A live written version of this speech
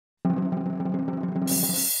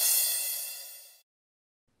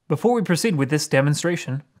Before we proceed with this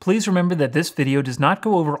demonstration, please remember that this video does not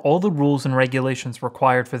go over all the rules and regulations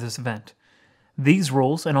required for this event. These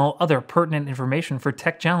rules and all other pertinent information for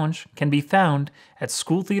Tech Challenge can be found at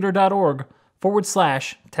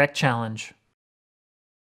schooltheater.org/Tech Challenge.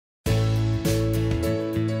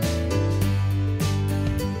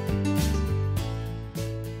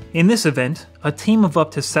 In this event, a team of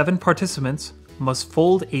up to 7 participants must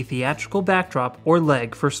fold a theatrical backdrop or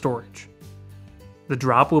leg for storage. The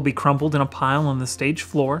drop will be crumpled in a pile on the stage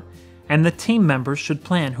floor, and the team members should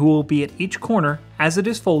plan who will be at each corner as it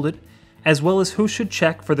is folded, as well as who should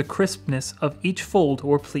check for the crispness of each fold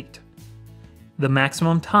or pleat. The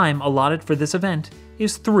maximum time allotted for this event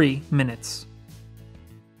is 3 minutes.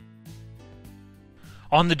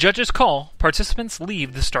 On the judge's call, participants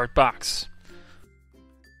leave the start box.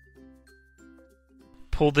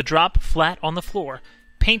 Pull the drop flat on the floor,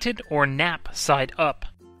 painted or nap side up.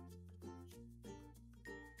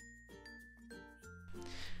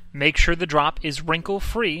 Make sure the drop is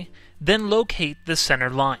wrinkle-free, then locate the center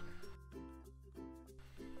line.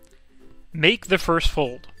 Make the first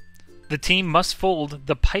fold. The team must fold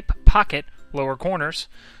the pipe pocket, lower corners,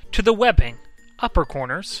 to the webbing, upper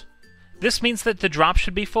corners. This means that the drop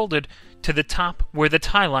should be folded to the top where the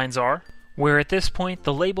tie lines are, where at this point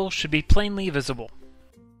the label should be plainly visible.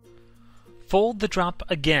 Fold the drop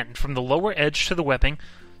again from the lower edge to the webbing,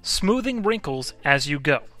 smoothing wrinkles as you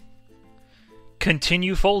go.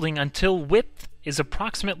 Continue folding until width is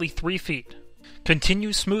approximately 3 feet.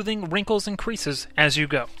 Continue smoothing wrinkles and creases as you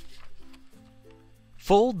go.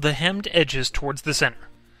 Fold the hemmed edges towards the center.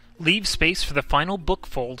 Leave space for the final book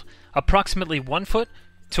fold, approximately 1 foot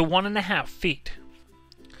to 1.5 feet.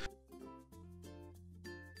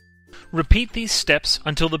 Repeat these steps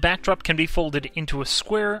until the backdrop can be folded into a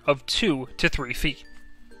square of 2 to 3 feet.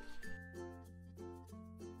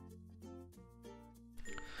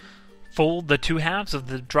 Fold the 2 halves of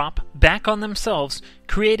the drop back on themselves,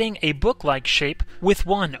 creating a book-like shape with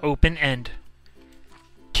one open end.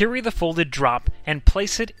 Carry the folded drop and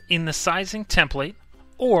place it in the sizing template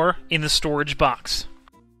or in the storage box.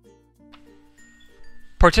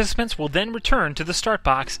 Participants will then return to the start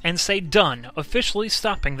box and say done, officially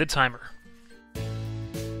stopping the timer.